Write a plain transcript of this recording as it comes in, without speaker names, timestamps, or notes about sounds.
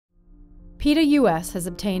PETA US has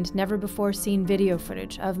obtained never-before-seen video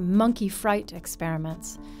footage of monkey fright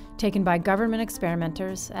experiments taken by government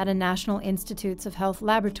experimenters at a National Institutes of Health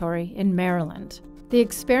laboratory in Maryland. The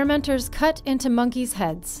experimenters cut into monkeys'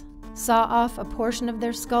 heads, saw off a portion of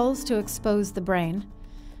their skulls to expose the brain,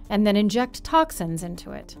 and then inject toxins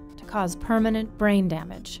into it to cause permanent brain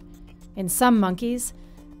damage. In some monkeys,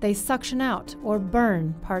 they suction out or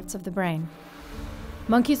burn parts of the brain.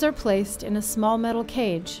 Monkeys are placed in a small metal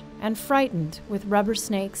cage and frightened with rubber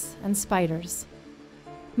snakes and spiders.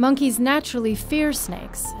 Monkeys naturally fear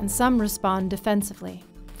snakes, and some respond defensively,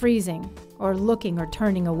 freezing or looking or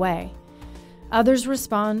turning away. Others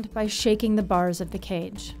respond by shaking the bars of the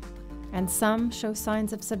cage, and some show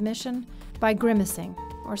signs of submission by grimacing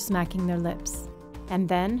or smacking their lips. And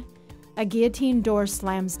then, a guillotine door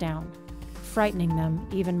slams down, frightening them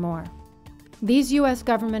even more. These U.S.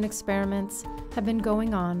 government experiments have been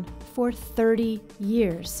going on for 30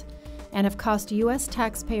 years and have cost U.S.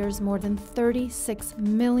 taxpayers more than $36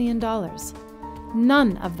 million.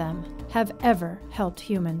 None of them have ever helped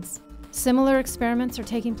humans. Similar experiments are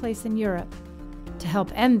taking place in Europe. To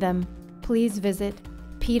help end them, please visit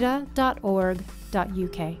PETA.org.uk.